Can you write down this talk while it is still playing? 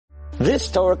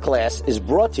This Torah class is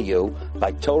brought to you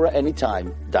by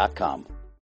TorahAnytime.com.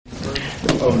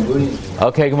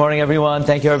 Okay, good morning, everyone.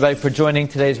 Thank you, everybody, for joining.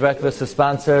 Today's breakfast is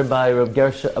sponsored by Rav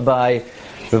Gordon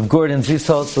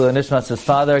Zisholtz, the Nishmat's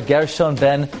father, Gershon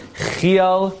ben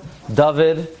Chial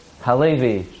David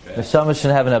Halevi. Neshama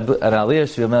should have an aliyah,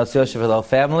 should be a Melos Yosef for the whole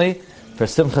family, for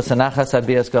Simchas Anachas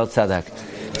Abiyas Gal Tzedek.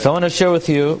 So I want to share with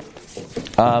you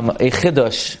a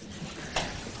chidush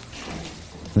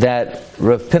that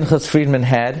Rav Pinchas Friedman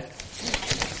had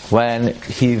when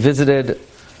he visited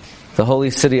the holy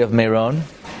city of Meron,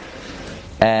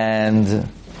 and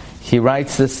he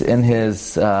writes this in his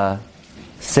Sefer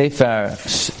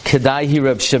Kedai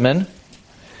Reb Shimon.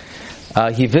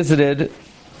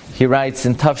 He writes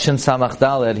in Tafshin Samach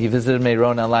Daled, he visited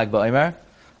Meron on Lag BaOmer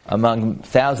among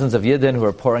thousands of Yidden who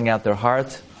were pouring out their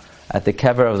heart at the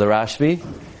kever of the RASHBI.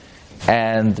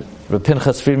 And Rav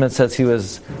Pinchas Friedman says he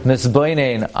was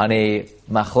misboinein on a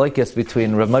machlokes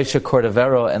between Rav Moshe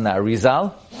Cordovero and the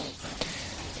Arizal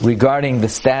regarding the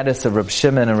status of Rav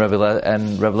Shimon and Rav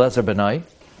Lezer Benai.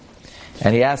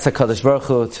 And he asked HaKadosh Baruch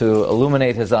Hu to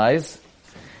illuminate his eyes.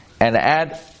 And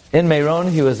in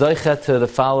Meron, he was zocheh to the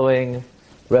following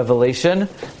revelation.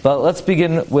 But let's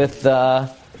begin with the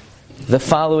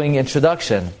following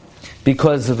introduction.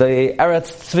 Because the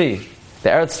Eretz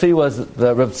Tzvi was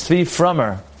the Rav Tzvi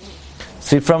Frommer.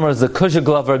 Tzvi Frommer is the Kuzha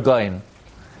Glover Goin.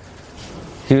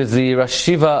 He was the Rosh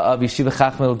Yeshiva of Yeshiva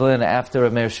Chachmei Lublin after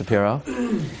Rav Meir Shapiro.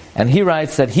 And he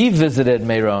writes that he visited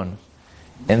Meron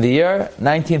in the year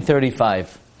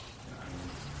 1935.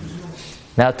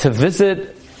 Now, to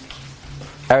visit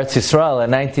Eretz Yisrael in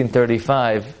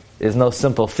 1935 is no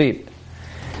simple feat.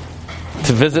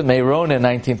 To visit Meron in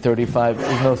 1935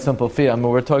 is no simple feat. I mean,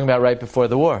 we're talking about right before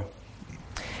the war.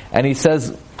 And he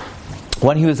says,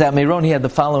 when he was at Meron, he had the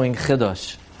following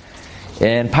chidush.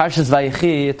 In Parshas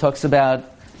Vayechi, it talks about,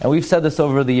 and we've said this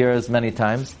over the years many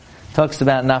times, talks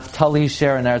about Naftali's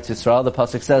share in Eretz Yisrael. The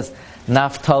pasuk says,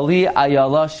 Naftali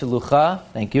ayala shilucha,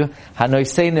 thank you,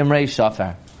 hanoisei nimrei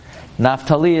shafar.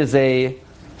 Naftali is a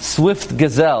swift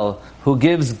gazelle who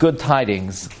gives good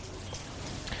tidings.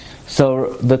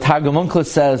 So the Targum Onkelos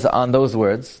says on those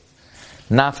words,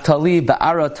 Naftali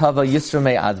ba'ara tava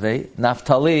yisramei advei.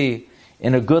 Naftali,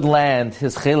 in a good land,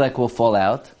 his chelek will fall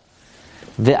out.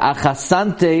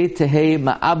 Ve'achasante tehei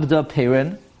ma'abda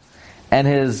perin, and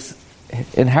his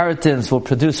inheritance will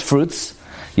produce fruits.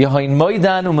 Yehoin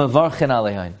moidan u'mevarchen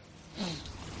alehain,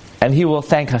 and he will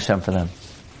thank Hashem for them.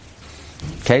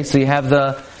 Okay, so you have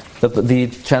the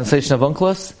translation of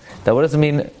Onkelos. That what does it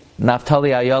mean?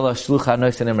 Naftali ayala shlucha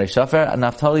noisen imrei shafar.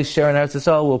 Naftali's share in Eretz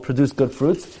Yisrael will produce good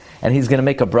fruits, and he's going to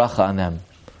make a bracha on them.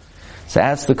 So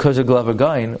ask the Kuzha Glover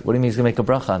Goin, what do you mean he's going to make a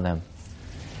bracha on them?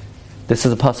 This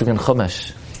is a pasuk in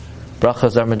Chumash.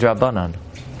 Brachas are midrabanan.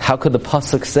 How could the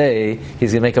pasuk say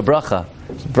he's going to make a bracha?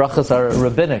 Brachas are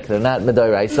rabbinic, they're not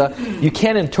midoraisa. You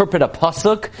can't interpret a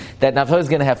pasuk that Naftali is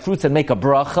going to have fruits and make a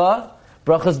bracha.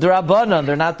 Brachas derabanan,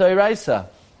 they're not doraisa.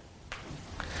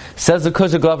 Says the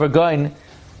Kuzha Glover Goin,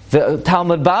 the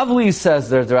Talmud Bavli says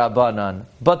they're derabanan,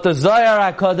 but the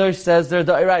Zohar HaKadosh says they're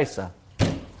doraisa.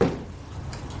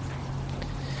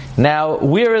 Now,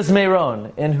 where is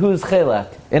Meron? In whose chelek?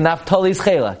 In Naftali's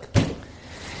chelek.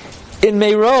 In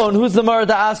Meron, who's the Marad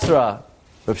Asra?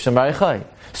 Rav Shemar Yochai.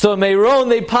 So in Meron,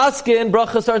 they paskin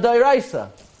brachas are doraisa.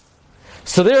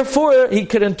 So therefore, he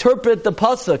could interpret the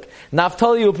pasuk,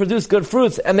 Naftali will produce good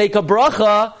fruits, and make a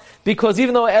bracha, because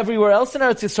even though everywhere else in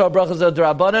Eretz Yisrael brachas are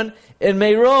derabanan, in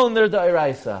Meron they're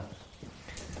doraisa.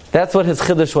 That's what his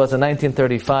chiddush was in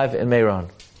 1935 in Meron.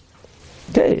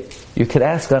 Okay, you could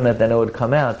ask on it, then it would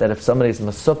come out that if somebody's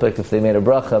masupik, if they made a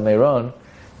bracha Meron,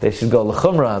 they should go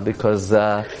l'chumra, because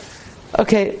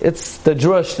it's the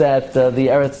drush that the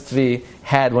Eretz Tzvi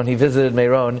had when he visited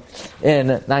Meron in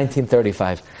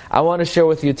 1935. I want to share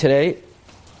with you today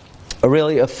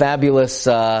a fabulous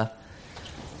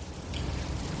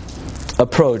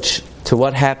approach to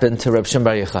what happened to Reb Shimon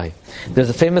Bar Yochai. There's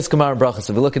a famous Gemara Brachos.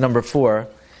 If you look at number 4,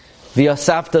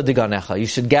 V'yasafta diganecha, you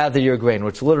should gather your grain,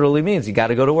 which literally means you got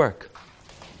to go to work.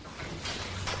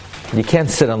 You can't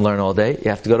sit and learn all day. You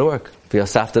have to go to work.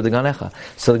 V'yasafta diganecha.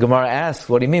 So the Gemara asks,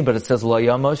 what do you mean? But it says lo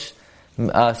yamosh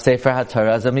sefer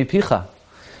haTorah zamipicha.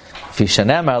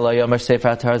 Fishanemar lo yamosh sefer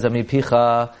haTorah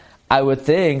zamipicha. I would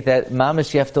think that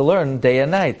mamish you have to learn day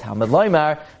and night. Talmud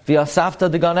loymar v'yasafta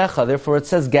diganecha. Therefore it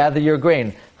says gather your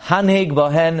grain. Hanhig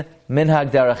bohen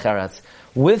minhag derech eretz.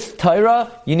 With Torah,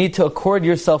 you need to accord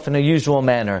yourself in a usual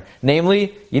manner.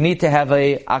 Namely, you need to have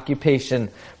a occupation.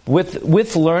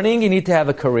 With learning, you need to have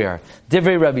a career.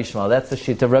 Divrei Rabbi Shmuel. That's the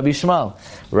sheet of Rabbi Shmuel.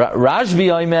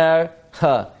 RASHBI omer,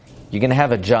 you're going to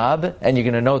have a job and you're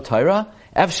going to know Torah,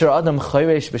 Efshar adam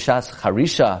chayresh b'shas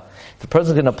charisha. If the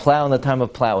person's going to plow in the time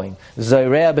of plowing.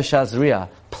 Zoyrea b'shas ria.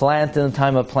 Plant in the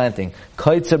time of planting.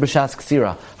 Koitzer b'shas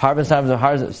ksira. Harvest time of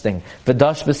harvesting.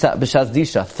 V'dash b'shas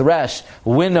disha. Thresh.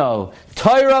 Winnow.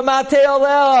 Toira matei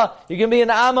alea. You can be an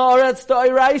ama oretz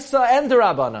d'oraisa and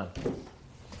d'rabbanan.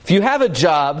 If you have a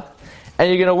job and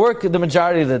you're going to work the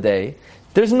majority of the day,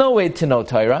 there's no way to know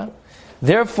Torah.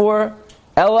 Therefore,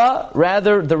 Ella,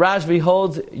 rather, the RASHBI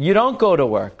holds, you don't go to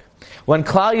work. When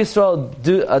Klal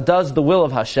Yisrael does the will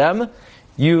of Hashem,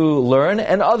 you learn,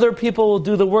 and other people will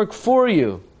do the work for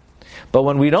you. But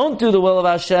when we don't do the will of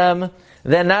Hashem,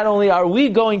 then not only are we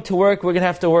going to work, we're going to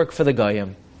have to work for the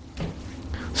Goyim.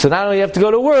 So not only you have to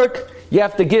go to work, you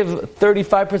have to give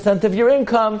 35% of your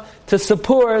income to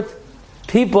support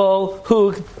people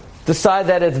who decide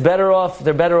that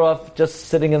they're better off just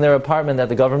sitting in their apartment that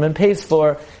the government pays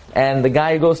for, and the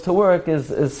guy who goes to work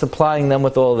is supplying them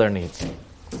with all their needs.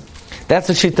 That's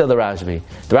the shita of the RASHBI.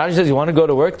 The RASHBI says you want to go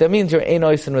to work, that means you're ein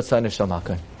oisin v'tzayin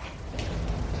shalmakon.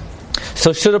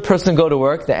 So should a person go to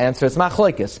work? The answer is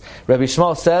machlokes. Rabbi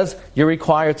Shmuel says you're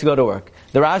required to go to work.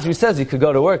 The RASHBI says you could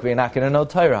go to work, but you're not going to know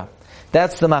Torah.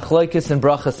 That's the machlokes in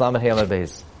Brachas Lamed Hey Amud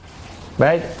Beis.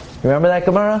 Right? Remember that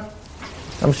Gemara?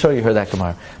 I'm sure you heard that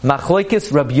Gemara.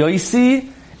 Machlokes Rabbi Yosi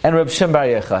and Rabbi Shimon Bar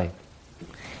Yochai.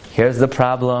 Here's the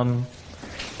problem.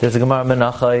 There's a Gemara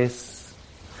Menachos.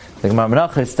 The Gemara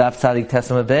Menachos, Daf Tzadik Tes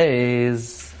Amud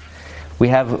Beis. We're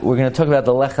going to talk about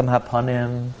the Lechem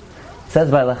HaPanim. It says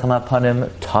by Lechem HaPanim,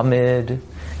 Tamid.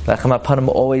 Lechem HaPanim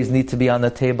always need to be on the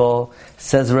table.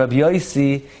 Says Rabbi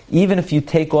Yosi, even if you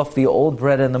take off the old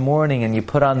bread in the morning and you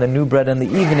put on the new bread in the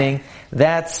evening,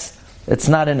 it's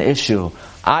not an issue.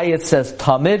 It says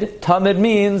Tamid. Tamid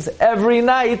means every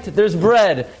night there's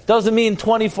bread. Doesn't mean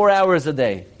 24 hours a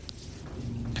day.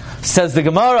 Says the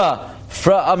Gemara,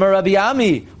 Amar Rabbi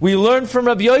Ami, we learn from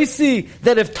Rabbi Yosi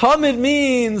that if Tamid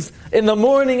means in the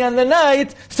morning and the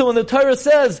night, so when the Torah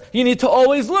says you need to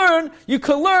always learn, you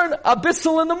could learn a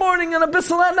bissel in the morning and a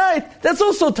bissel at night. That's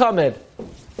also Tamid.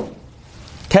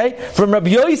 Okay? From Rabbi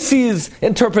Yosi's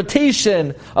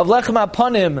interpretation of Lechem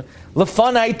HaPanim,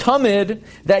 Lefanai Tamid,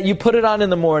 that you put it on in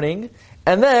the morning,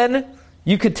 and then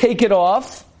you could take it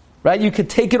off, right? You could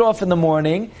take it off in the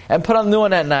morning and put on the new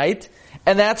one at night,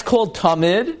 and that's called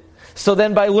Tamid. So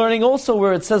then by learning also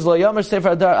where it says Lo Yomer Sefer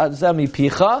Adar Azami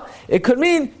Picha, it could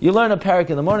mean you learn a parak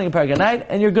in the morning, a parak at night,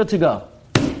 and you're good to go.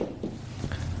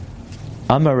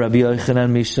 Amar Rabbi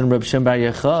Yochanan Mishon Rabbi Shimon Bar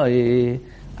Yochai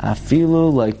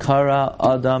Afilu Laikara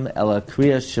Adam Ela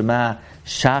Kriya Shema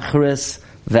Shachris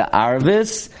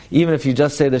Ve'arvis. Even if you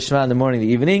just say the Shema in the morning, the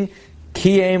evening,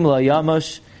 Kiyem La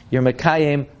Yamosh, you're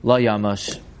Mekayem La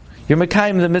Yamosh. You're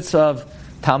Mekayem the mitzvah of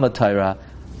Talmud Torah.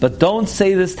 But don't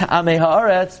say this to Amei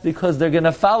Haaretz because they're going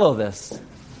to follow this.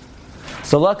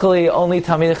 So luckily, only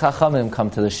Talmidei Chachamim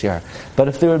come to the shir. But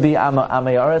if there would be Amei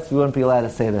Haaretz, we wouldn't be allowed to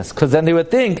say this. Because then they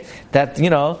would think that,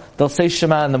 they'll say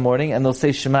Shema in the morning and they'll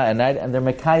say Shema at night and they're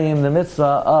Mekayim the mitzvah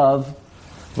of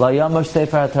La Yamosh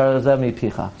Sefer HaTorah Zeh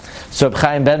Mipicha. So Reb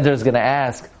Chaim Bender is going to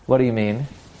ask, what do you mean?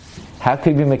 How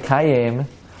could you be Mekayim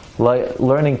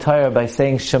learning Torah by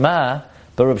saying Shema?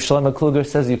 But Reb Shlomo Kluger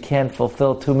says you can't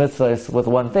fulfill two mitzvahs with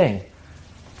one thing.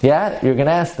 Yeah? You're going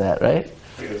to ask that, right?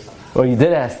 Or you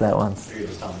did ask that once.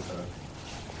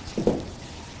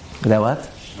 That what?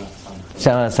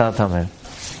 Shema Tzal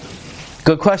Tamid.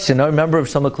 Good question. No, remember Reb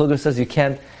Shlomo Kluger says you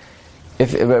can't,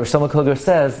 if Reb Shlomo Kluger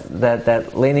says that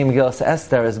Leini Megillas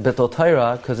Esther is Bittul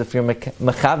Torah, because if you're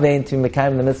mechavein to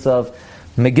mekayim the mitzvah of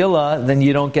Megillah, then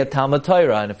you don't get Talmud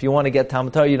Torah. And if you want to get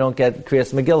Talmud Torah, you don't get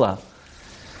Kriyas Megillah.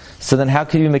 So then how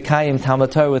can you mekayim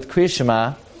Talmud Torah with Kriya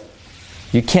Shema?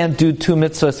 You can't do two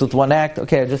mitzvahs with one act.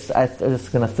 Okay, I'm just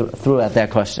going to throw out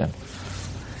that question.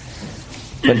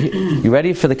 But you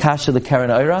ready for the kasha of the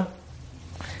Karen Oira?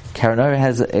 Karen Oira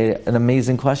has an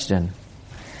amazing question.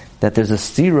 That there's a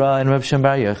stira in Reb Shimon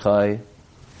Bar Yochai.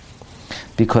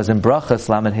 Because in Brachas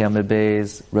Lamed Hey Amud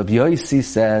Beis, Rabbi Yosi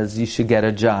says you should get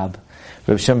a job.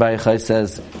 Reb Shimon Bar Yochai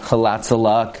says chalatz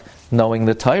alak, knowing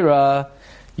the Torah.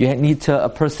 A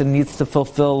person needs to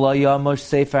fulfill La Yamosh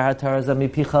Sefer HaTorah Zeh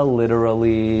Mipicha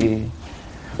literally.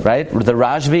 Right? The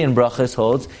RASHBI in Brachas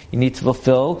holds, you need to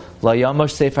fulfill La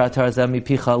Yamosh Sefer HaTorah Zeh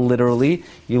Mipicha literally.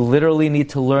 You literally need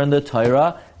to learn the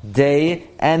Torah day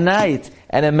and night.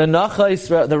 And in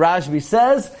Menachos, the RASHBI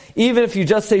says, even if you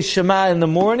just say Shema in the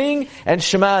morning and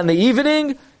Shema in the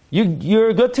evening,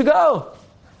 you're good to go.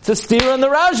 It's a steer on the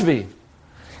RASHBI.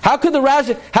 How could the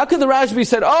RASHBI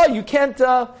said, you can't,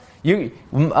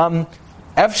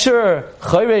 Efshar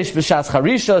Chayresh b'shas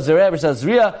Charisha Zereh b'shas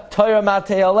Ria Torah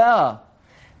Matei Alea.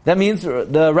 That means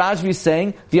the RASHBI is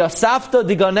saying, V'yasafta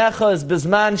diganecha is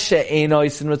bizman she'eno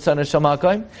isin ritzana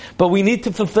shamakoim. But we need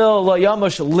to fulfill lo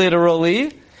yamush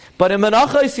literally. But in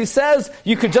Menachos he says,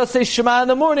 you could just say Shema in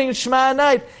the morning and Shema at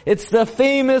night. It's the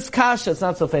famous kasha. It's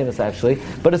not so famous actually,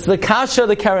 but it's the kasha of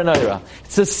the Karanoira.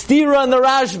 It's a stira in the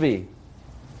RASHBI.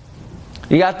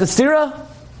 You got the stira?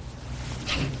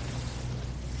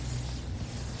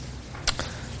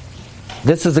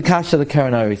 This is the kasha of the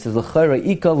Karanoira. He says, L'chayra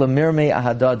ika lemirmei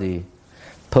ahadadi.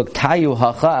 Puktayu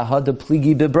hacha ahada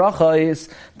pligi bibrachais.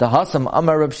 The hasam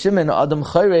amar Reb Shimon adam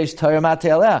chayresh tayramate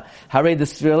aleh. Hare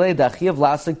destirele dachiv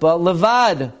lasik ba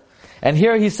levad. And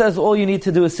here he says all you need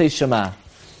to do is say Shema.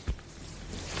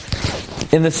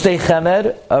 In the Stei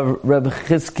Chemed of Reb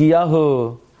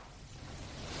Chizkiyahu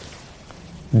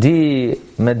di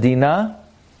Medina,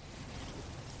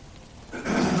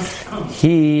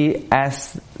 he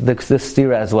asks the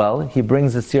stira as well. He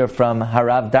brings the stira from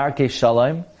Harav Darkei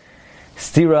Shalom,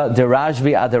 stira de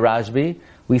RASHBI ad RASHBI.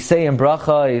 We say in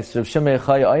bracha is Reb Shimon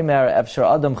Yochai Omer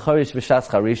Efshar Adam Charish B'Shas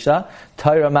Charisha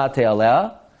Torah Matei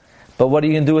Aleh. But what are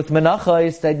you going to do with Menacha?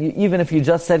 Is that even if you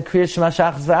just said Kriya Shema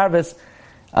Shachas V'Arvis,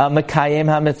 Mekayim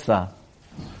HaMitzvah.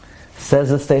 Says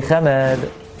the Stei Chemed,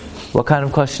 what kind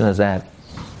of question is that?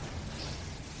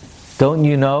 Don't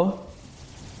you know?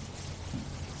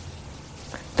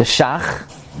 The Shach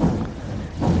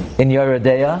in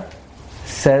Yeridea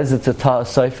says it's a Ta'ah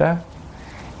Sofer,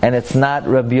 and it's not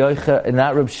Reb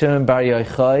Shimon Bar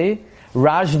Yochai.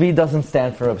 RASHBI doesn't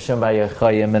stand for Reb Shimon Bar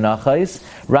Yochai in Menachos.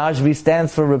 RASHBI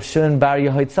stands for Reb Shimon Bar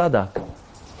Yochai Tzadak.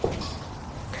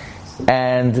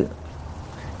 And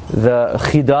the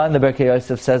Chida in the Berkei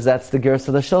Yosef says that's the Gerus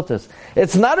of the Shiltas.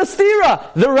 It's not a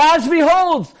stira. The RASHBI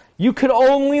holds you could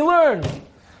only learn.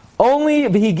 Only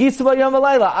v'higisu b'yom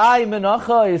v'layla.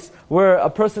 Menachos, where a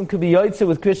person could be yoytze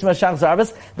with Kriya Shema Shachas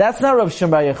V'Arvis. That's not Reb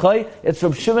Shimon Bar Yochai. It's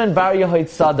Reb Shimon Bar Yochai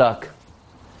Tzadak.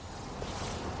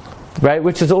 Right?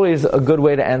 Which is always a good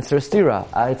way to answer a stira.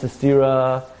 It's a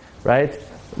stira, right?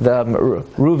 The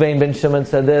Ruvain ben Shimon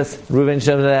said this, Ruvain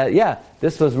Shimon that. Yeah,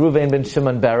 this was Ruvain ben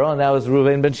Shimon Bero, and that was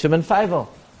Ruvain ben Shimon Faivel.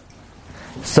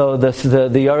 So the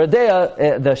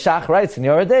Yeridea, the Shach writes in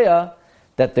Yeridea,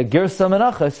 that the Girsa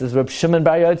Menachos is Reb Shimon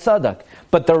Bar Yochai Tzadak.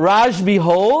 But the RASHBI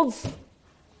holds,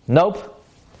 nope,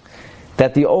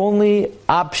 that the only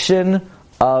option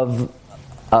of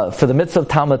for the mitzvah of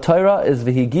Talmud Torah is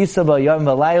V'higisa b'yom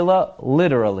v'layla,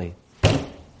 literally.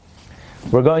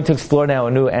 We're going to explore now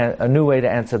a new way to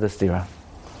answer this stira.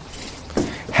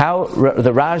 How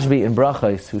the RASHBI in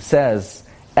Brachos, who says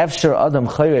Efshar Adam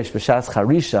Chayresh B'Shas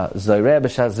Charisha Zoyreh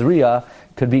B'Shas Zriya,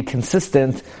 could be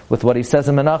consistent with what he says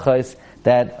in Menachos,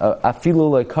 that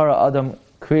Afilu Loikara Adam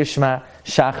Kriya Shema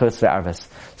Shachos V'Arvis.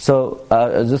 So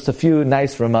just a few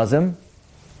nice ramazim.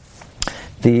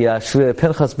 The Shvili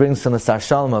Pinchas brings from the Sar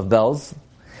Shalom of Belz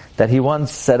that he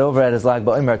once said over at his Lag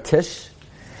BaOmer Tish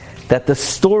that the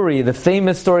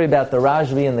famous story about the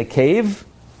RASHBI in the cave,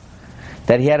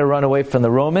 that he had to run away from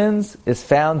the Romans, is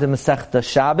found in Masechta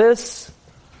Shabbos.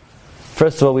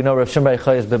 First of all, we know Rav Shimon Bar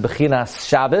Yochai is bebechinas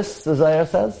Shabbos, the Zohar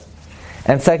says,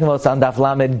 and second of all, it's on Daf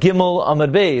Lamed Gimel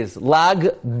Amud Beis,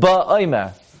 Lag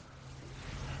BaOmer.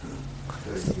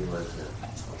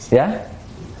 Yeah.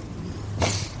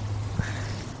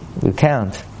 We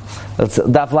count. That's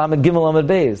Daf Lamed Gimel Amud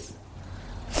Beis.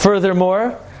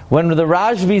 Furthermore, when the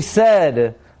RASHBI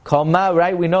said,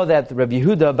 right, we know that Rabbi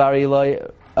Yehuda Bar Eloi,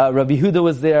 Rabbi Yehuda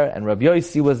was there, and Rabbi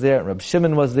Yossi was there, and Rabbi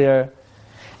Shimon was there.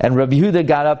 And Rabbi Yehuda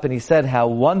got up and he said how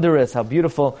wondrous, how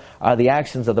beautiful are the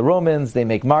actions of the Romans. They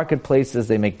make marketplaces,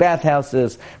 they make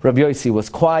bathhouses. Rabbi Yossi was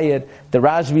quiet. The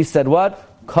RASHBI said what?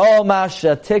 Kol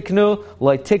masha tiknu,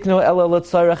 loy tiknu ela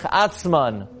l'tzorech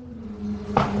atzman.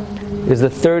 Is the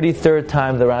 33rd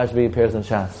time the RASHBI appears in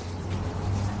Shas.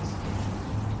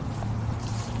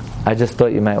 I just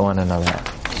thought you might want to know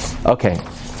that. Okay,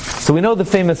 so we know the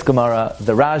famous Gemara,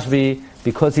 the RASHBI,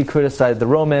 because he criticized the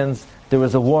Romans, there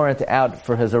was a warrant out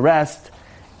for his arrest,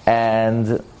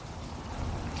 and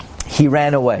he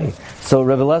ran away. So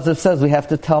Rebbe Elazar says we have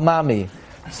to tell Mami.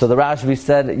 So the RASHBI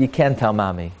said you can't tell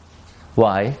Mami.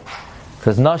 Why?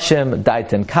 Because Nashim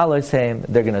Daitin Kaloisheim,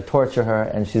 they're going to torture her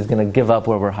and she's going to give up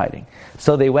where we're hiding.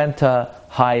 So they went to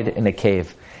hide in a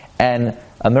cave. And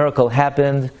a miracle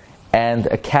happened and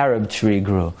a carob tree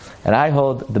grew. And I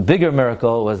hold the bigger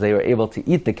miracle was they were able to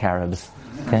eat the carobs.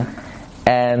 Okay?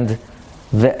 And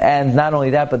not only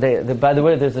that, but by the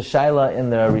way, there's a shaila in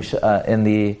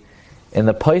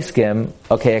the Poiskim,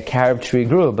 okay, a carob tree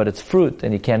grew, but it's fruit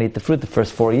and you can't eat the fruit the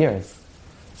first 4 years.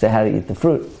 So how to eat the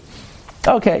fruit?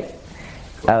 Okay.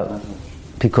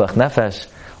 Pikuach nefesh.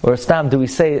 Or Stam, do we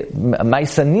say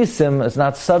Maisa Nisim is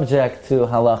not subject to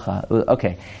halacha?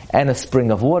 Okay. And a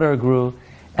spring of water grew,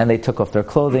 and they took off their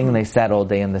clothing, and they sat all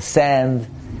day in the sand,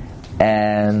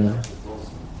 and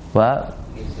what?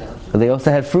 They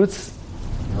also had fruits?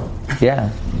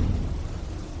 Yeah.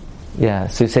 Yeah,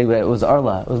 so you say it was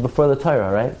Arla. It was before the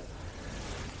Torah, right?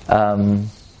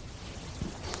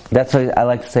 That's why I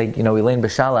like to say, we learn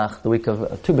B'Shalach the week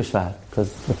of Tu B'Shvat,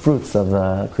 because the fruits of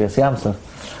the Kriyas Yamsuf.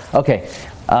 Okay,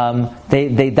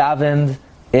 they davened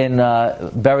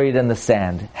buried in the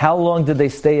sand. How long did they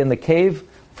stay in the cave?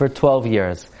 For 12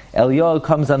 years. Eliyahu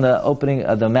comes on the opening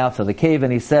of the mouth of the cave,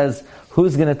 and he says,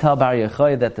 who's going to tell Bar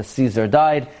Yochai that the Caesar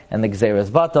died and the Gzeira is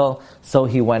batal? So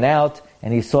he went out,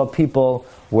 and he saw people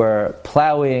were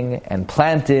plowing and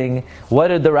planting. What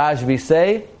did the RASHBI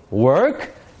say?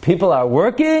 Work? People are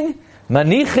working?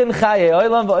 Manichin chaye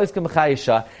olam v'oiskim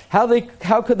chayisha.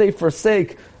 How could they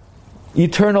forsake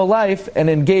eternal life and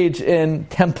engage in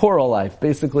temporal life?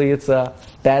 Basically, it's a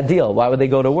bad deal. Why would they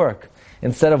go to work?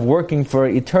 Instead of working for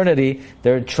eternity,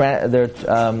 they're translating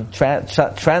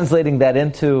that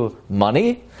into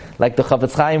money. Like the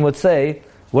Chavetz Chaim would say,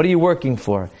 what are you working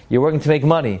for? You're working to make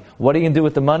money. What are you going to do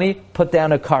with the money? Put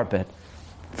down a carpet.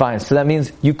 Fine. So that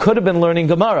means you could have been learning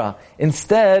Gemara.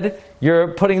 Instead, you're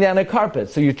putting down a carpet.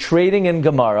 So you're trading in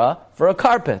Gemara for a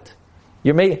carpet.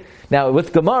 Now,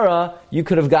 with Gemara, you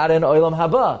could have gotten Olam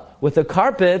Haba. With a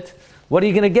carpet, what are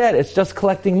you going to get? It's just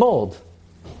collecting mold.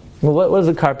 What does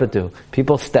a carpet do?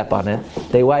 People step on it.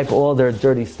 They wipe all their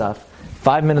dirty stuff.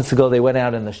 5 minutes ago, they went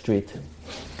out in the street.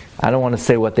 I don't want to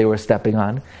say what they were stepping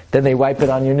on. Then they wipe it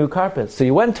on your new carpet. So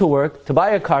you went to work to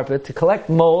buy a carpet, to collect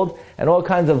mold and all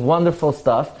kinds of wonderful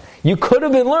stuff. You could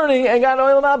have been learning and got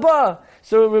Olam Haba.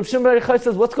 So Reb Shimon Bar Yochai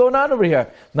says, what's going on over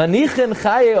here? Manichin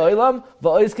chaye olam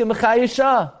v'oiskim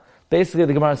chayisha. Basically,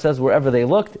 the Gemara says, wherever they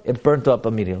looked, it burnt up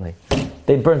immediately.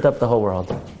 They burnt up the whole world.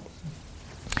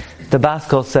 The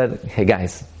Baskol said, hey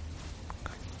guys.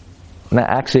 Now,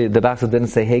 actually, the Baskol didn't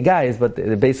say, hey guys, but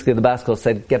basically the Baskol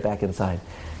said, get back inside.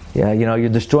 Yeah, you're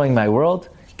destroying my world.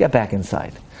 Get back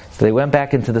inside. So they went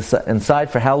back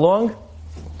inside for how long?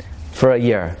 For a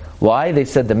year. Why? They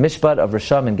said the mishpat of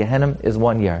Risham and Gehenim is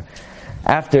 1 year.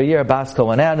 After a year, Baskol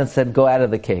went out and said, go out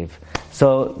of the cave.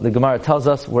 So the Gemara tells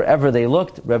us, wherever they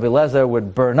looked, Rebbe Lezer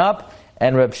would burn up,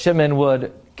 and Reb Shimon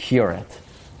would cure it.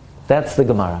 That's the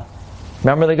Gemara.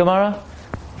 Remember the Gemara?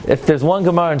 If there's one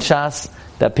Gemara in Shas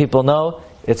that people know,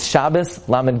 it's Shabbos,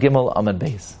 Lamed Gimel, Amud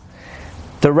Beis.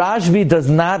 The RASHBI does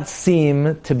not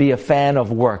seem to be a fan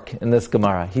of work in this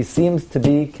Gemara. He seems to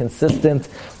be consistent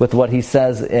with what he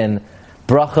says in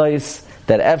Brachos,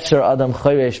 that Efshar Adam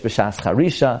Choresh B'Shas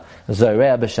Charisha,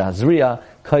 Zorea B'Shas Zriya,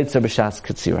 Kaitzer B'Shas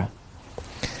Katsira.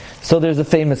 So there's a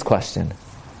famous question.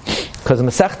 Because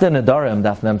Masechta Nedarim,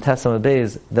 Daf Mem Tes Amud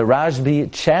Beis, the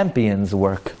RASHBI champions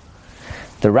work.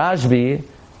 The RASHBI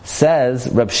says,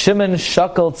 Reb Shimon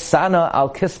shakel sana al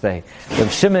kisbei. Reb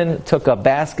Shimon took a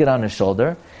basket on his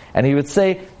shoulder, and he would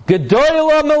say,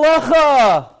 Gedoyla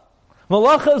melacha!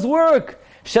 Melacha's work!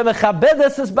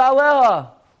 Shemechabedes es ba'aleha!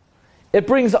 It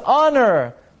brings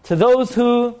honor to those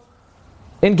who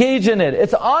engage in it.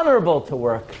 It's honorable to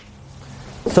work.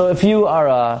 So if you are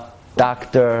a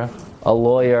doctor, a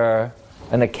lawyer,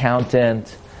 an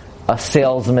accountant, a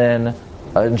salesman,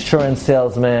 an insurance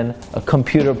salesman, a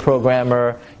computer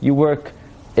programmer, you work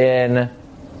in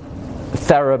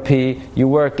therapy, you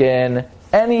work in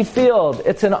any field,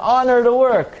 it's an honor to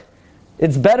work.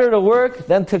 It's better to work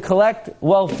than to collect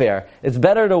welfare. It's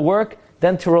better to work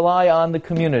than to rely on the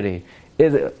community.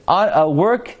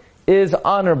 Work is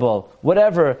honorable.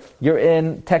 Whatever, you're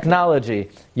in technology,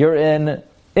 you're in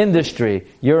industry,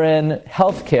 you're in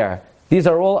healthcare. These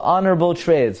are all honorable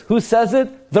trades. Who says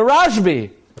it? The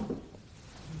RASHBI.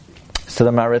 So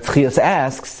the Maretz Chias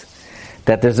asks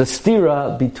that there's a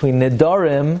stira between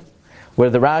Nedarim, where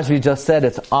the RASHBI just said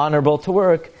it's honorable to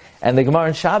work, and the Gemara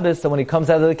in Shabbos, that when he comes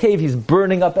out of the cave, he's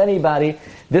burning up anybody.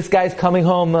 This guy's coming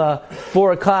home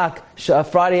 4 o'clock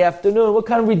Friday afternoon. What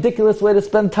kind of ridiculous way to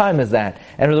spend time is that?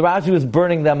 And the RASHBI was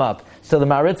burning them up. So the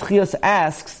Maretz Chias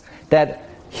asks that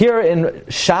here in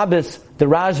Shabbos, the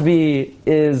RASHBI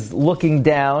is looking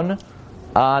down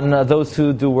on those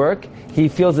who do work. He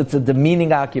feels it's a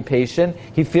demeaning occupation.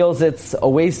 He feels it's a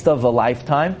waste of a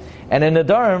lifetime. And in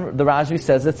Nedarim, the RASHBI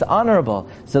says it's honorable.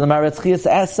 So the Maretz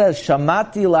Chias says,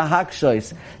 Shamati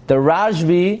lahakshois. The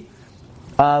RASHBI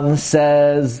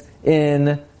says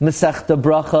in Masechta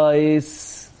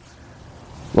Brachos,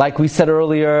 like we said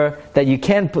earlier, that you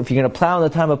can't, if you're going to plow in the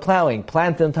time of plowing,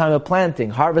 plant in the time of planting,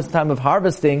 harvest in the time of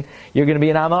harvesting, you're going to be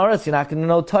in Amaris, you're not going to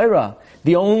know Torah.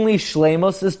 The only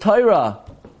Shlemos is Torah.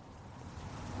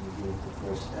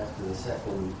 After the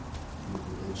second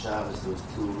Shabbos there was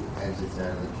two exits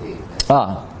out of the cave.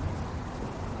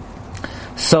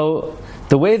 So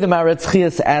the way the Meretz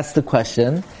Chias asked the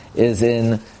question is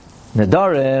in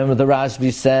Nedarim. The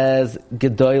Rashbi says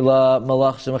Gedoyla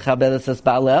Malach Shemechabedes Es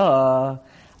Ba'aleha.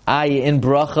 In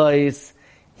Brachos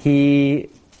he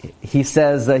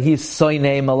says that he's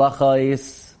Soinei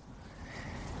Malachos.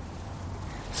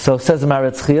 So says the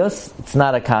Meretz Chias, it's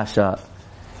not a kasha.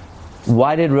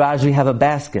 Why did Rashbi have a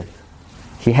basket?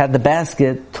 He had the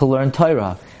basket to learn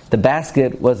Torah. The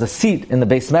basket was a seat in the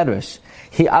Beis Medrash.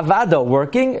 Avada,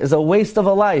 working, is a waste of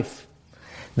a life.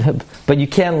 But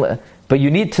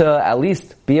you need to at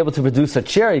least be able to produce a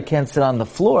chair. You can't sit on the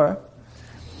floor.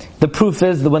 The proof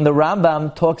is that when the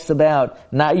Rambam talks about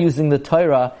not using the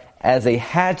Torah as a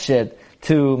hatchet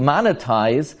to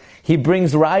monetize, he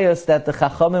brings rayas that the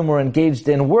Chachamim were engaged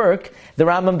in work. The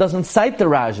Rambam doesn't cite the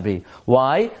Rashbi.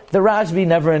 Why? The Rashbi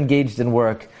never engaged in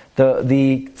work.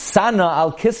 The Sana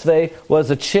al Kisvei was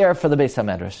a chair for the Beis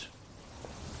HaMedrash.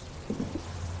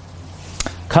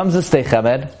 Comes the Stei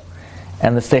Chemed,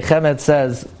 and the Stei Chemed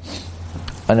says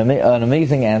an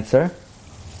amazing answer.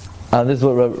 This is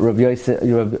what Rav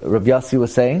Yossi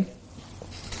was saying,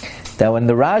 that when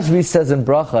the Rashbi says in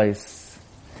Brachos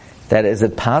that is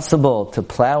it possible to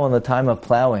plow in the time of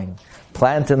plowing,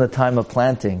 plant in the time of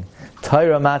planting,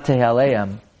 Torah mateh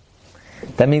aleim,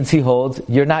 that means he holds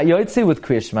you're not yotzi with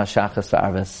Kriya Shema Shachas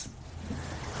v'Arvis.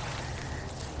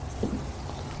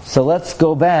 So let's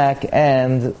go back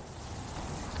and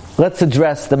let's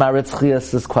address the Meretz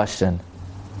Chias' question.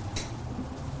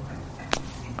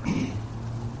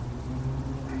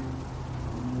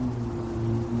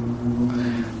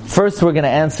 First, we're going to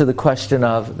answer the question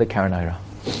of the Karanaira.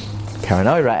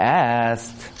 Karanaira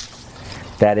asked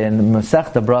that in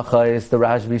Masechta Brachos, the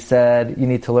Rashbi said you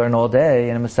need to learn all day,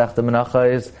 and in Masechta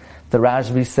Menachos, the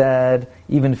Rashbi said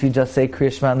even if you just say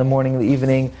Kriya Shema in the morning and the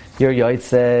evening, you're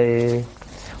Yotzei.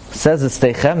 Says the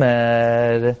Stei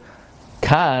Chemed,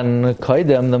 Kan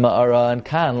koidem the ma'ara and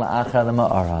kan la'achar the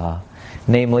ma'ara.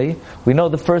 Namely, we know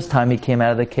the first time he came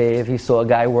out of the cave, he saw a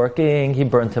guy working, he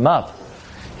burnt him up.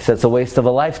 He said it's a waste of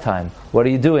a lifetime. What are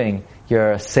you doing?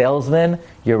 You're a salesman,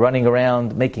 you're running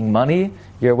around making money,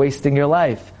 you're wasting your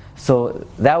life. So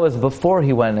that was before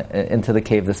he went into the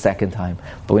cave the second time.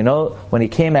 But we know when he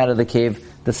came out of the cave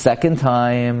the second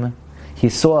time, he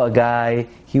saw a guy,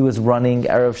 he was running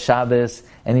Erev Shabbos,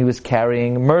 and he was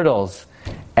carrying myrtles.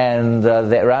 And the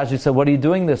Rashi said, what are you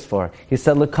doing this for? He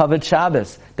said, L'kavod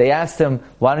Shabbos. They asked him,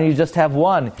 why don't you just have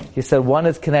one? He said, one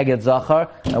is Keneged Zachar,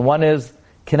 and one is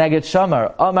Keneged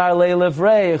Shamar. Amar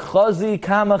le'levrei, chozi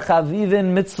kama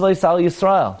chavivin mitzvahs al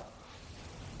Yisrael.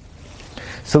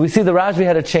 So we see the Rashbi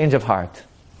had a change of heart.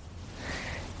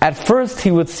 At first, he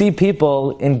would see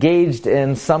people engaged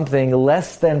in something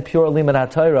less than pure limud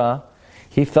HaTorah.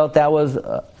 He felt that was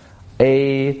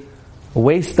a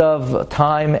waste of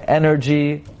time,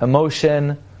 energy,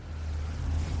 emotion.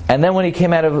 And then when he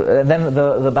came out of, and then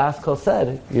the Bas Kol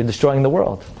said, you're destroying the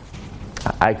world.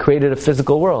 I created a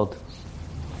physical world.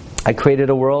 I created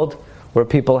a world where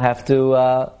people have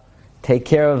to take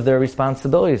care of their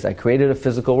responsibilities. I created a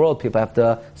physical world. People have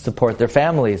to support their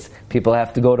families. People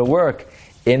have to go to work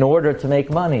in order to make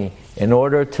money, in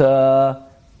order to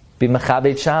be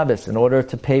mechabed Shabbos, in order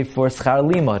to pay for schar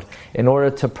limud, in order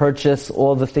to purchase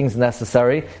all the things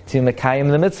necessary to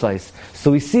mekayim the mitzvahs.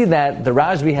 So we see that the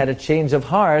Rashbi had a change of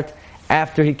heart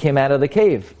after he came out of the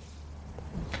cave.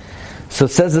 So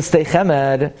says the Stei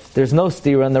Chemed, there's no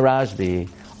stira in the Rashbi.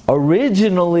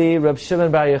 Originally, Reb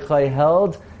Shimon Bar Yochai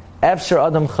held Efshar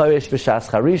Adam Charesh b'shas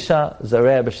Charisha,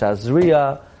 Zareh b'shas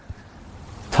Zriya,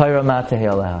 Torah mateh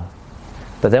aleha.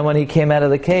 But then when he came out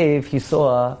of the cave, he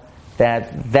saw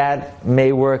that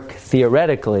may work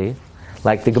theoretically.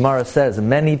 Like the Gemara says,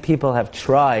 many people have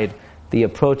tried the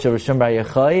approach of Reb Shimon Bar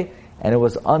Yochai, and it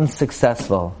was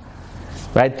unsuccessful.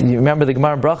 Right? You remember the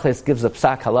Gemara in Brachos gives a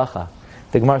psak halacha.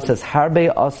 The Gemara says,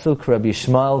 Harbe asuk Rabbi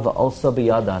Yishmael v'alsa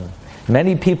biyadan.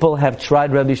 Many people have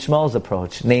tried Rabbi Yishmael's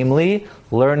approach, namely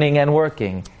learning and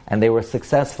working, and they were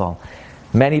successful.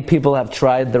 Many people have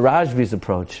tried the Rashbi's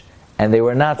approach, and they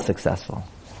were not successful.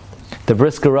 The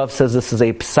Brisker Rav says this is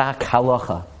a psak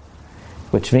halacha,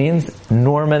 which means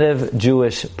normative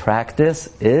Jewish practice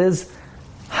is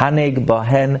haneg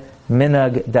bahen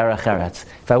minag derech eretz.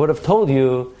 If I would have told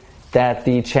you that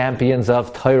the champions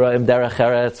of Torah im derech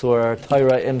eretz or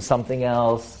Torah im something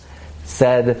else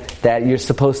said that you're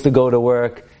supposed to go to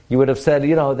work, you would have said,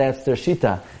 that's their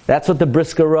shita. That's what the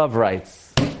Brisker Rav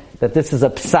writes. That this is a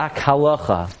psak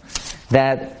halacha.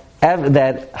 That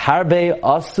harbe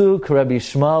asu Rabbi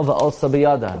Yishmael v'alsa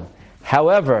biyadan.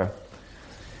 However,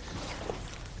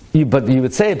 But you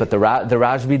would say, but the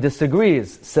RASHBI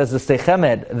disagrees. Says the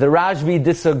Seichemed, the RASHBI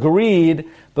disagreed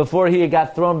before he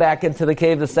got thrown back into the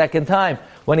cave the second time.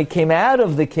 When he came out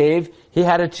of the cave, he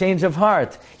had a change of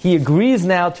heart. He agrees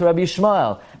now to Rabbi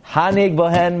Yishmael. Hanig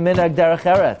bohen minag derech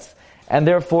eretz. And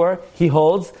therefore, he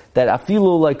holds that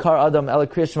afilu laikar adam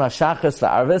elakrishma shachas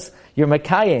va'arvis, you're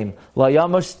mekayim, la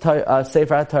yamush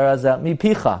sefer tarazah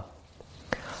mipicha.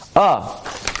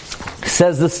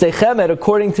 Says the Seichemed,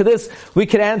 according to this, we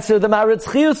can answer the Maritz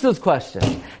Chiyus's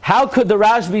question. How could the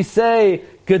RASHBI say,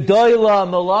 Gedoyla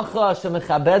melacha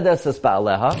shemechabedes es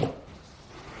ba'aleha?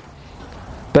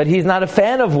 But he's not a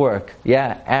fan of work.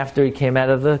 Yeah, after he came out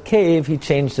of the cave, he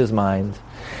changed his mind.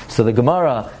 So the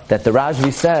Gemara, that the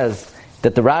RASHBI says,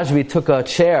 that the RASHBI took a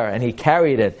chair and he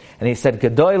carried it, and he said,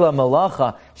 Gedoyla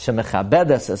melacha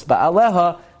shemechabedes es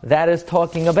ba'aleha, that is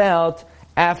talking about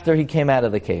after he came out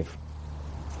of the cave.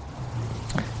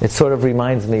 It sort of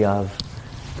reminds me of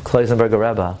Kloisenberger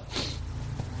Rebbe.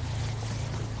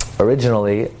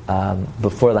 Originally,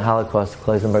 before the Holocaust,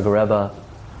 Kloisenberger Rebbe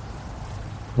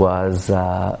was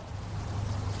a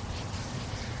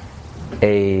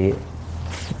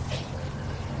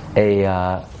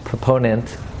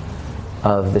proponent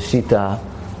of the Shita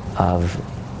of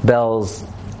Belz,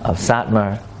 of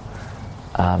Satmar,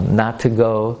 not to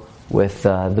go with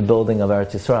the building of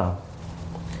Eretz Yisrael.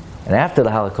 And after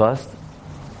the Holocaust,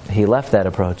 he left that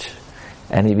approach,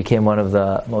 and he became one of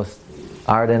the most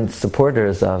ardent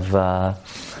supporters of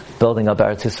building up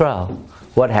Eretz Yisrael.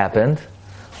 What happened?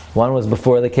 One was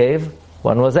before the cave,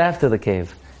 one was after the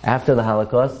cave. After the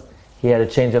Holocaust, he had a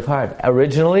change of heart.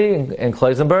 Originally, in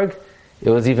Kloisenberg, it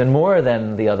was even more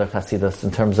than the other Hasidus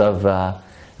in terms of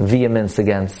vehemence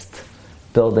against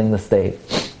building the state.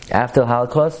 After the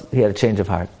Holocaust, he had a change of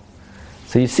heart.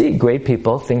 So you see, great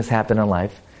people, things happen in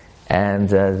life, and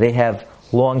they have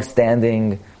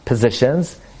long-standing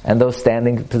positions, and those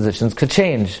standing positions could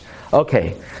change.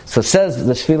 Okay, so says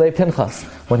the Shvilei Pinchas,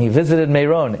 when he visited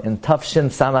Meron in Tafshin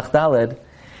Samach Daled,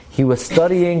 he was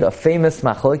studying a famous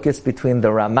machlokes between the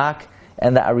Ramak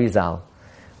and the Arizal.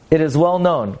 It is well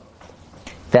known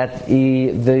that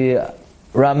the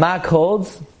Ramak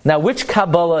holds, now which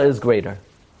Kabbalah is greater?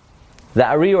 The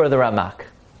Ari or the Ramak?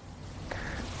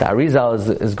 The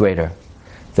Arizal is greater.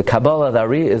 The Kabbalah of the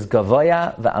Ari is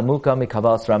Gavoya v'amuka mi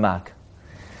Kabbalas Ramak.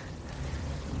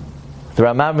 The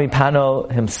Ramah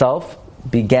Mipano himself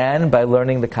began by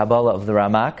learning the Kabbalah of the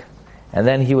Ramak, and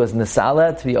then he was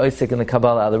Nisala to be Oisik in the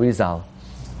Kabbalah of the Rizal.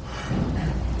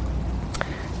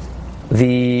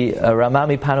 The Ramah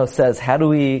Mipano says, how do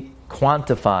we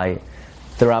quantify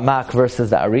the Ramak versus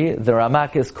the Ari? The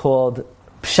Ramak is called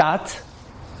Pshat,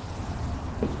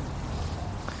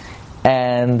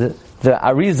 and the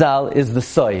Arizal is the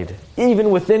Soid. Even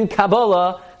within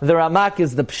Kabbalah, the Ramak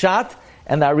is the Pshat,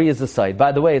 and the Ari is the Soid.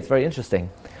 By the way, it's very interesting.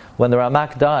 When the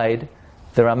Ramak died,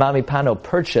 the Ramah Mipano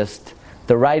purchased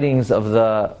the writings of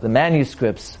the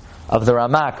manuscripts of the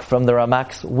Ramak from the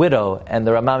Ramak's widow, and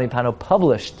the Ramah Mipano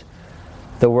published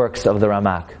the works of the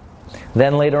Ramak.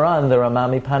 Then later on, the Ramah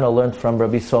Mipano learned from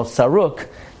Rabbi Sol Saruk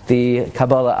the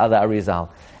Kabbalah of the Arizal.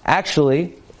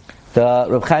 Actually, the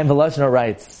Reb Chaim Volozhiner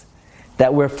writes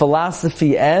that where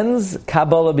philosophy ends,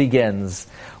 Kabbalah begins.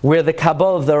 Where the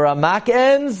Kabbalah of the Ramak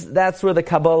ends, that's where the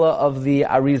Kabbalah of the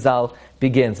Arizal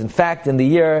begins. In fact, in the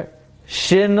year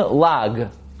Shin Lag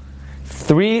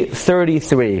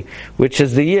 333, which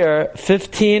is the year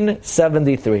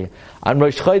 1573, on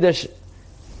Rosh Chodesh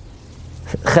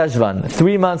Cheshvan,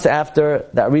 3 months after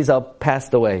the Arizal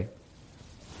passed away,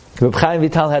 Reb Chaim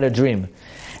Vital had a dream,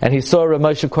 and he saw Rav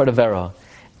Moshe Cordovero.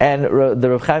 And the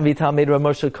Reb Chaim Vital made Rav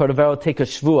Moshe Cordovero take a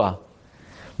shvua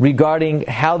regarding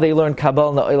how they learn Kabbalah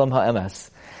in the Olam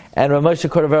HaEmes. And Rav Moshe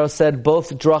Cordovero said,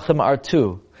 both drachim are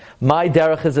two. My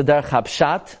derech is the derech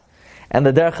hapshat, and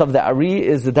the derech of the Ari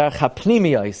is the derech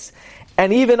hapnimiyos.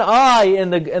 And even I,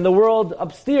 in the world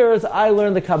upstairs, I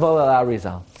learned the Kabbalah of the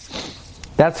Arizal.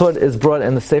 That's what is brought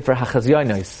in the Sefer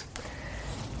HaChazyonos.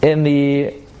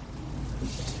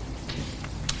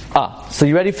 So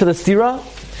you ready for the Sira?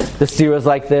 The Sira is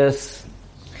like this.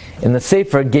 In the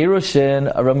Sefer Gerushin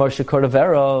of Rav Moshe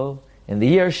Cordovero, in the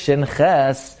year Shin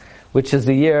Ches, which is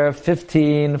the year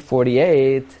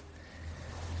 1548,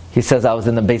 he says, I was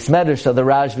in the Beis Medrash of the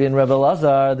RASHBI and Rebbe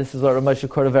Lazar. This is what Rav Moshe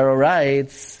Cordovero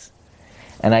writes.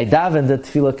 And I davened the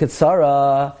Tefillah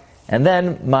Kitzara, and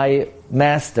then my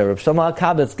master, Rav Shlomo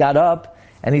HaKabetz, got up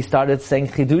and he started saying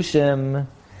Chidushim.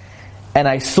 And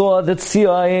I saw the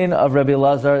Tzion of Rebbe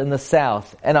Lazar in the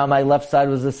south, and on my left side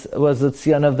was the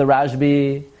Tzion of the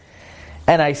RASHBI.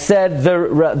 And I said, the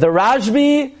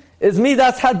RASHBI is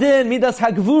Midas Hadin, Midas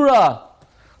Hagvura,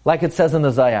 like it says in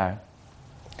the Zayar.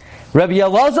 Rabbi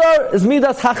Elazar is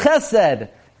Midas HaChesed.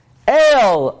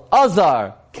 El,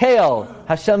 Azar, Kael,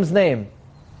 Hashem's name.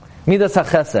 Midas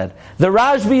HaChesed. The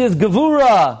RASHBI is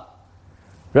Gevura.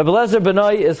 Rabbi Elazar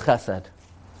Benoi is Chesed.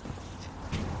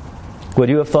 Would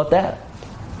you have thought that?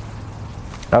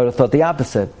 I would have thought the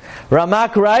opposite.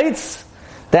 Ramak writes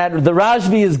that the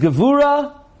RASHBI is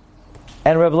Gevura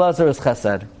and Rabbi Elazar is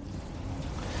Chesed.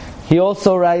 He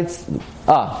also writes,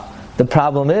 the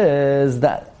problem is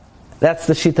that's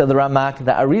the Shita of the Ramak.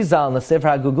 The Arizal in the Sefer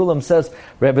HaGugulim says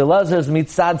Rabbi Elazar is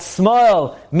Mitzad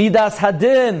Smoil, Midas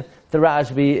Hadin. The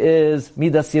RASHBI is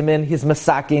Midas Yamin, he's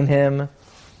masaking him.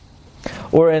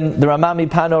 Or in the Ramami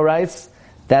Pano writes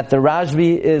that the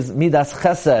RASHBI is Midas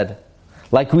Chesed.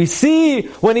 Like we see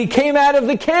when he came out of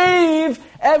the cave,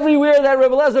 everywhere that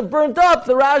Rabbi Elazar burnt up,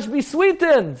 the RASHBI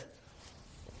sweetened.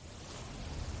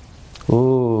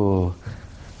 Ooh.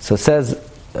 So says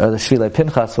the Shvilei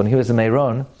Pinchas, when he was in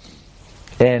Meron,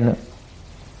 in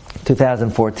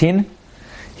 2014,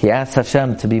 he asked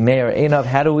Hashem to be Meir Einav.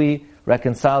 How do we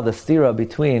reconcile the stira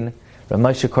between Rav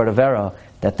Moshe Cordovero,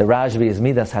 that the RASHBI is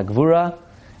Midas HaGvura,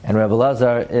 and Rabbi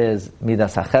Elazar is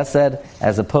Midas HaChesed,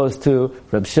 as opposed to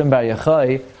Reb Shimon Bar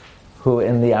Yochai, who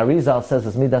in the Arizal says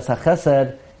is Midas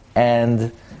HaChesed,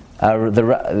 and the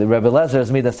Rabbi Elazar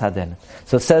is Midas Hadin.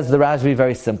 So it says the RASHBI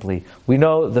very simply. We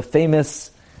know the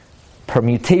famous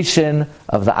permutation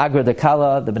of the Agra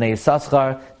Dekala, the Bnei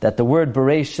Yissaschar, that the word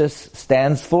Bereshis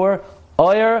stands for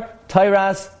Oyer,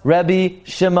 Tairas, Rebbe,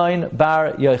 Shimon,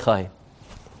 Bar Yochai.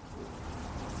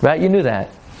 Right? You knew that.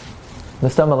 The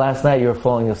summer last night you were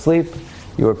falling asleep,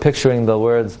 you were picturing the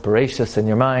words Bereshis in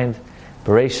your mind.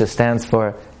 Bereshis stands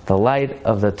for the light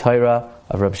of the Torah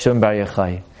of Reb Shimon Bar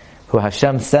Yochai, who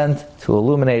Hashem sent to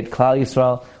illuminate Klal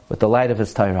Yisrael with the light of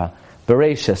His Torah.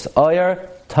 Bereshis, Oyer,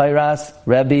 Tairas,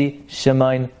 Rebbe,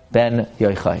 Shimon, ben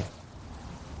Yochai.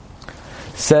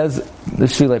 Says the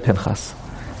Shvilei Pinchas.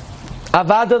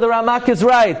 Avada the Ramak is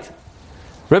right.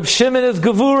 Reb Shimon is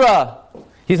Gevura.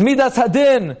 He's Midas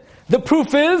Hadin. The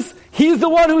proof is, he's the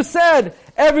one who said,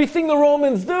 everything the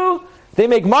Romans do, they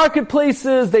make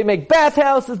marketplaces, they make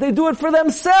bathhouses, they do it for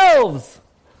themselves.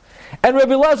 And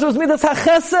Rabbi Elazar was Midas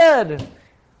HaChesed.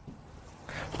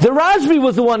 The RASHBI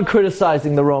was the one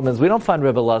criticizing the Romans. We don't find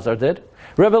Rabbi Elazar did.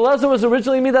 Rabbi Elazar was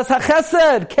originally Midas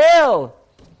HaChesed, Kael.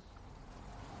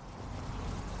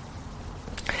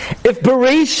 If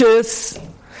Bereshis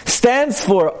stands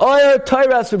for Oyer,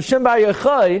 Tairas, Reb Shimon Bar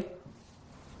Yochai,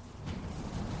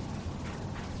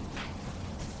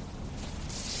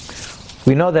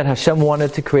 we know that Hashem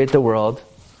wanted to create the world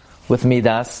with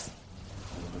Midas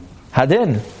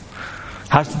Hadin.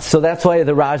 So that's why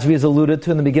the RASHBI is alluded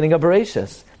to in the beginning of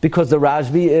Bereshis, because the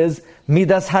RASHBI is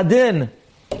Midas Hadin.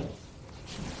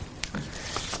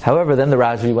 However, then the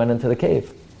RASHBI went into the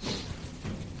cave.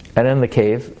 And in the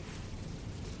cave,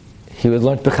 he would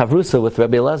learn B'chavrusa with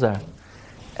Rabbi Elazar.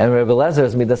 And Rabbi Elazar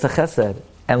is Midas HaChesed.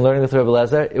 And learning with Rabbi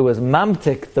Elazar, it was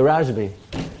Mamtik, the RASHBI.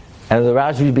 And the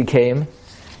RASHBI became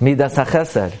Midas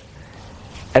HaChesed.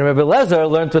 And Rabbi Elazar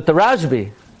learned with the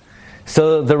RASHBI.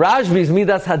 So the RASHBI's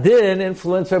Midas Hadin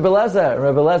influenced Rabbi Elazar. And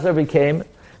Rabbi Elazar became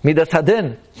Midas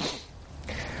Hadin.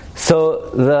 So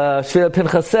the Shvilei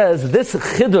Pinchas says, this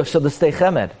chidush of the Stei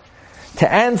Chemed,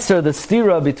 to answer the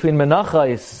stira between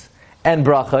menachos and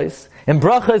brachos. In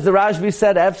brachos, the RASHBI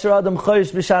said, Efshar Adam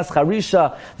Chosh b'shas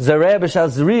Charisha, Zareh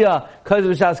b'shas Zriya, Koz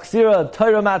b'shas Ksira,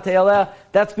 Torah Matei.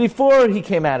 That's before he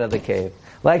came out of the cave.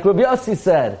 Like Rabbi Yossi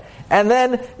said. And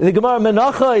then the Gemara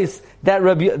Menachos, that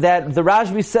the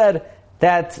RASHBI said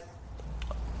that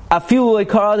Afilu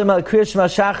lekar adam al kriya shema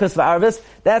shachris v'arvis,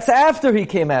 that's after he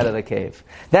came out of the cave.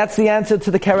 That's the answer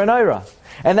to the Keren Oira.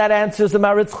 And that answers the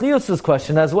Maritz Chius's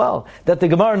question as well. That the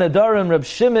Gemara Nadarim Reb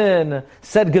Shimon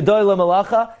said Gedolah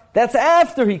Malacha, that's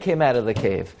after he came out of the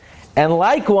cave. And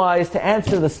likewise, to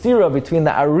answer the stira between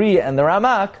the Ari and the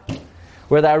Ramak,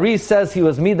 where the Ari says he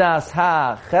was Midas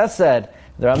HaChesed,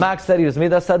 the Ramak said he was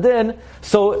Midas Hadin,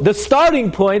 so the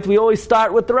starting point, we always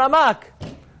start with the Ramak.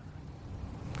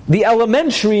 The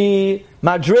elementary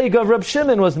Madrega of Reb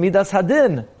Shimon was Midas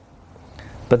Hadin.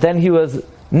 But then he was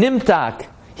Nimtak.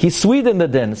 He sweetened the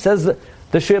din. Says the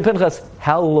Shvilei Pinchas,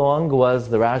 how long was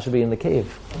the RASHBI in the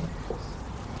cave?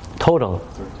 Total.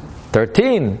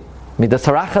 13. Midas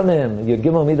Harachamim. Yud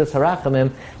Gimel Midas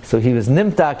Harachamim. So he was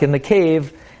Nimtak in the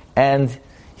cave, and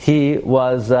he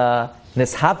was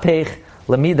Nishapech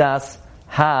Lamidas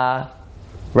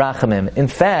Ha-Rachamim. In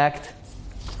fact,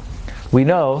 we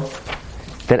know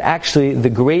that actually the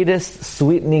greatest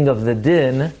sweetening of the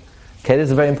din, okay, this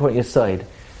is a very important yesod.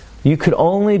 You could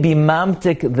only be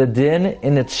mamtik the din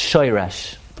in its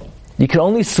shoyresh. You can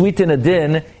only sweeten a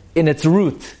din in its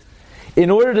root. in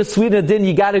order to sweeten a din,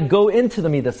 you got to go into the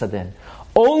midas hadin.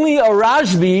 Only a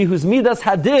RASHBI, whose midas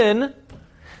hadin,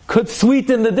 could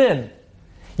sweeten the din.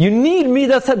 You need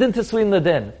midas hadin to sweeten the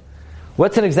din.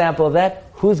 What's an example of that?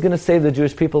 Who's going to save the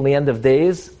Jewish people in the end of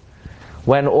days,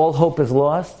 when all hope is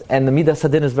lost and the midas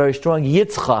hadin is very strong?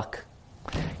 Yitzchak.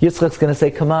 Yitzchak's going to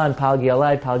say, "Come on, palgi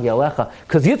alai, palgi alecha,"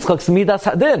 because Yitzchak's midas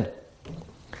hadin.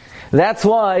 That's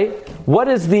why. What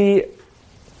is the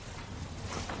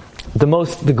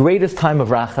greatest time of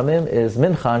rachamim is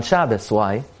mincha on Shabbos.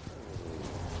 Why?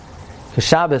 Because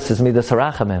Shabbos is midas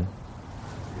harachamim.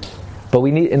 But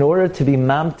we need, in order to be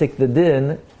mamtik the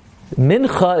din,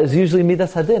 mincha is usually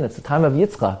midas hadin. It's the time of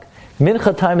Yitzchak.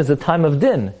 Mincha time is the time of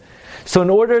din. So in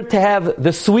order to have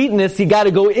the sweetness, you got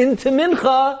to go into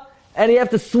mincha, and you have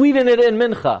to sweeten it in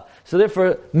mincha. So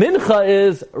therefore, mincha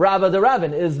is Rabba the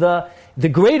Rabbin, is the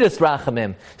greatest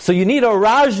rachamim. So you need a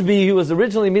RASHBI who was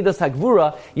originally midas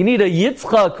hagvura. You need a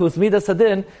Yitzchak who's midas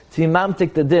hadin to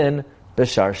mamtik the din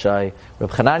b'sharshai. Reb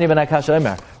Chananya ben Akash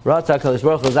Omer, Ratzah Kadosh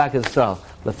Baruch Hu Zak Yisrael,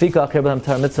 Lafika Acher B'Hem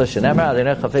Torah Mitzvah Shenemar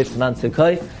Adonai Chafetz Siman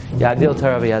Tzidkoi Yagdil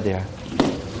Torah V'Yadir.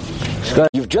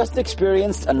 You've just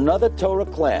experienced another Torah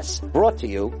class brought to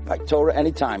you by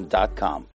TorahAnytime.com.